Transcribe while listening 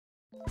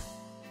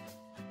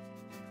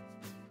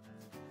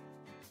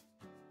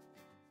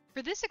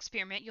For this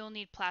experiment, you'll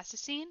need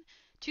plasticine,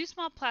 2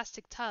 small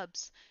plastic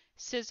tubs,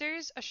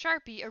 scissors, a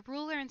Sharpie, a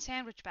ruler and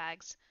sandwich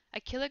bags, a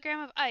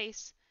kilogram of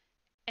ice,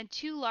 and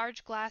 2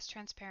 large glass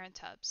transparent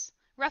tubs,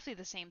 roughly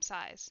the same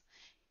size.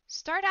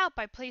 Start out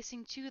by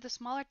placing 2 of the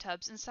smaller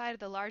tubs inside of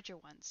the larger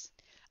ones.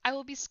 I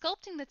will be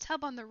sculpting the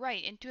tub on the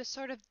right into a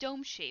sort of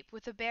dome shape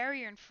with a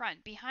barrier in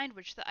front behind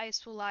which the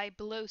ice will lie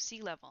below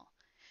sea level.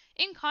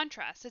 In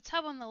contrast, the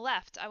tub on the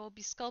left I will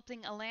be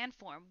sculpting a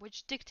landform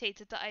which dictates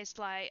that the ice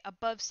lie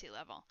above sea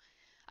level.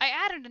 I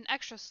added an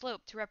extra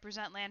slope to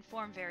represent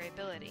landform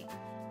variability.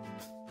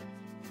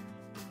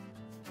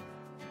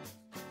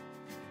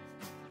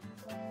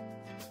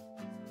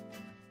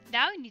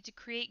 Now you need to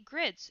create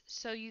grids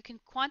so you can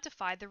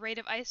quantify the rate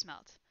of ice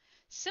melt.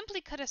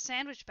 Simply cut a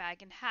sandwich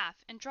bag in half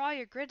and draw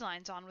your grid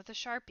lines on with a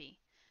Sharpie.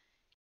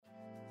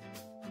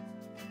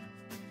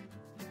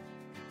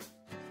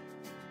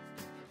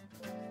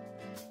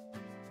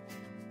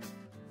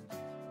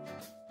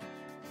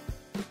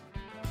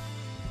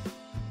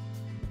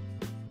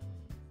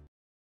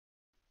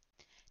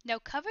 Now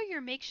cover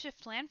your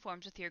makeshift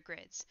landforms with your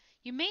grids.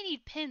 You may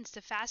need pins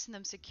to fasten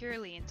them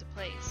securely into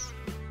place.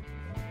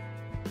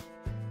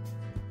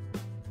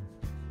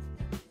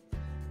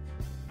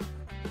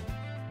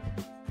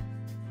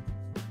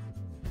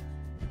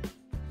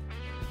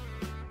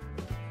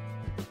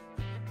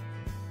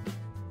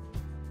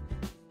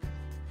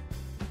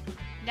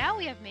 Now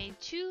we have made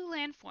 2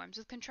 landforms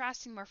with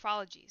contrasting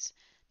morphologies.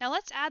 Now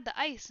let's add the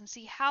ice and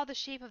see how the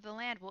shape of the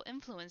land will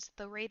influence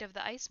the rate of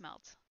the ice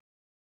melt.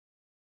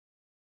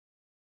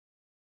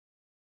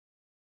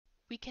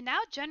 We can now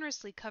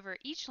generously cover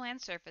each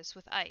land surface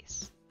with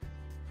ice.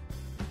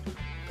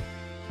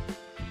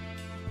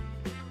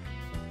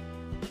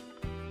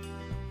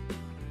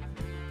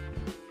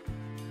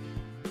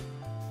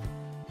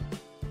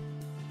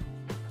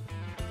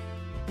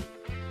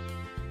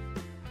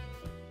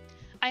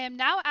 I am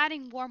now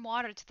adding warm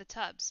water to the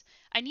tubs.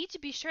 I need to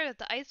be sure that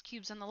the ice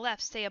cubes on the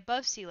left stay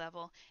above sea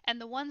level and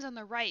the ones on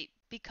the right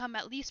become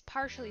at least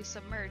partially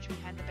submerged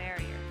behind the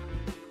barrier.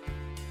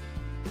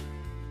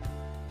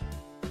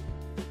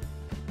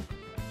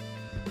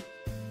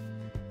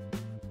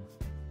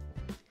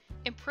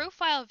 In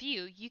profile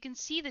view, you can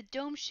see the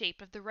dome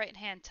shape of the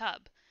right-hand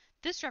tub.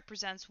 This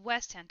represents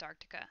West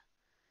Antarctica.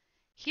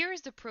 Here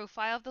is the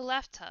profile of the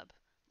left tub.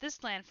 This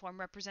landform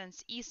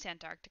represents East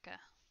Antarctica.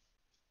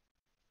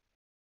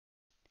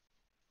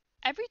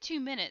 Every 2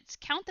 minutes,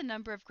 count the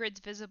number of grids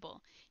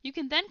visible. You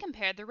can then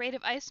compare the rate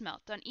of ice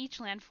melt on each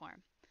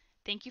landform.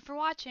 Thank you for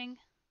watching.